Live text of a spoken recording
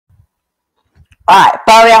Alright,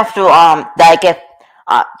 but we have to like if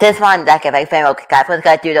this one like if I think okay guys we're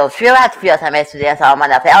gonna do those few times to this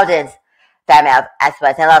one of thousands family of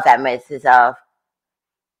aspects and love families of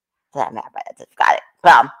that map I just got it.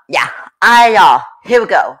 But yeah, I know. Here we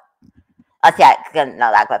go. Let's see, I can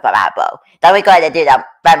know that for Apple. Then we're going to do the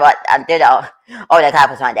Fanmade and do the all the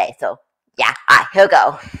types one day. So yeah, alright, here we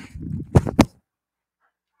go.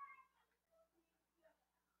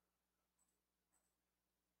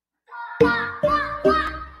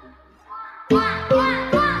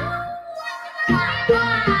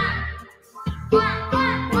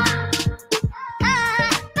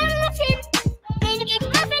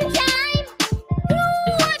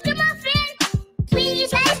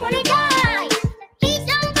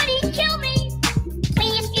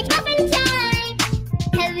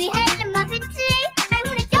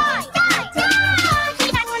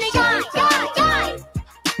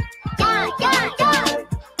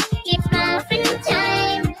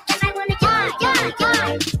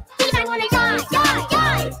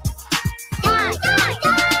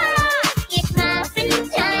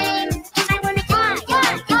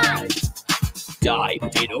 Die,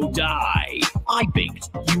 potato, die. I baked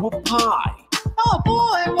you a pie. Oh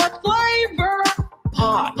boy, what flavor?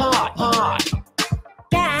 Pie, pie, pie.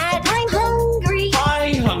 Dad, I'm hungry.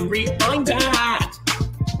 I'm hungry, I'm bad.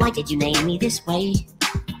 Why did you name me this way?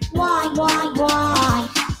 Why?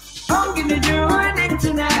 I'm gonna do an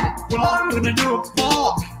internet. Well, I'm gonna do a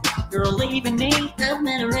fork. You're leaving me a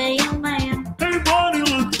mineral man. Hey, buddy,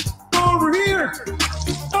 look over here.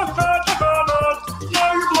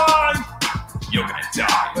 Now you're blind. You're gonna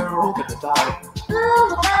die. We're all gonna die. Oh,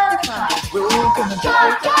 the butterfly. We're all gonna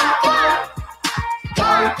die.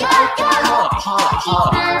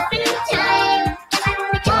 Muffin time.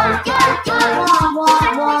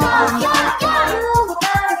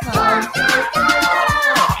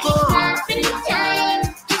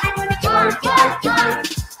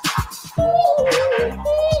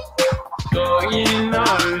 Your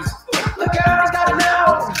nose. Look out, he's got a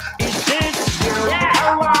nose. Is this you? Yeah.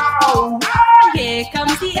 Oh, wow. Here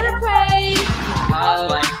comes the airplane. I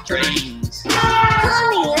like trains.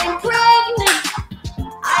 Honey, I'm pregnant.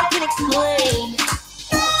 I can explain.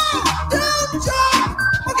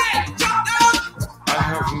 I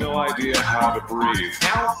have no idea how to breathe.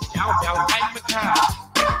 Now, I'm the cow.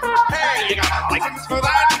 Hey, you got a license for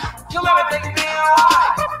that? You'll never take me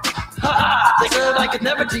alive. They said I could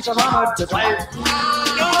never teach a llama to play.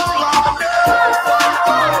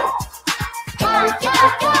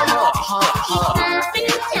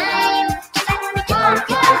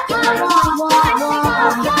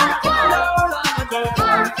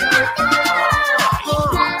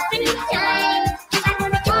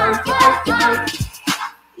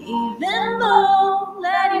 Even though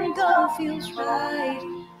letting go feels right,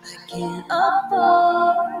 I can't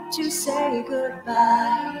afford to say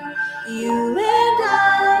goodbye. You and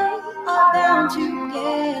I are bound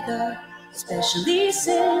together, especially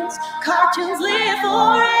since cartoons live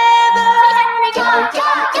forever.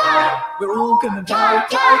 We're all gonna die.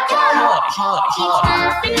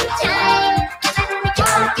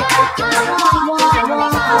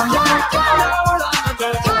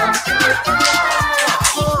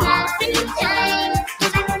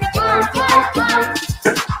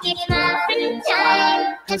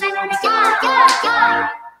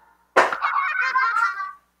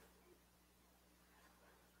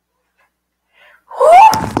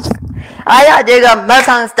 I know do the most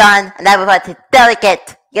songs done, and then we put to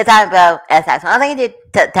delicate guitar bow and saxophone. I think you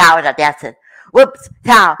did towers of dancing. Whoops,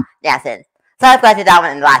 tower dancing. So I've got to that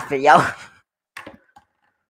one in the last video.